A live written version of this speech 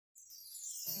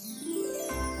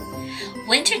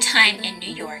Wintertime in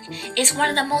New York is one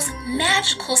of the most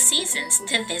magical seasons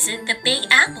to visit the Big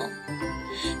Apple.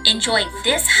 Enjoy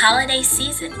this holiday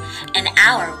season in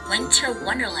our Winter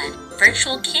Wonderland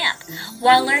virtual camp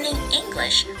while learning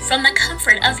English from the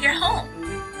comfort of your home.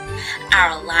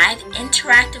 Our live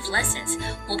interactive lessons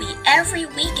will be every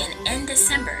weekend in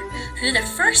December through the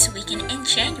first weekend in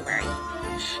January.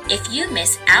 If you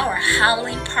miss our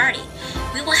Halloween party,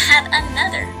 we will have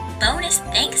another bonus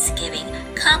Thanksgiving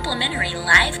complimentary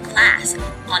live class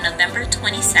on November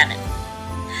 27th.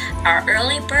 Our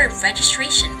early bird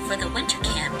registration for the winter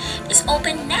camp is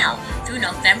open now through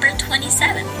November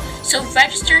 27th, so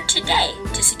register today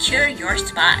to secure your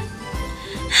spot.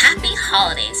 Happy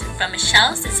holidays from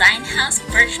Michelle's Design House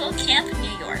Virtual Camp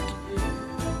New York.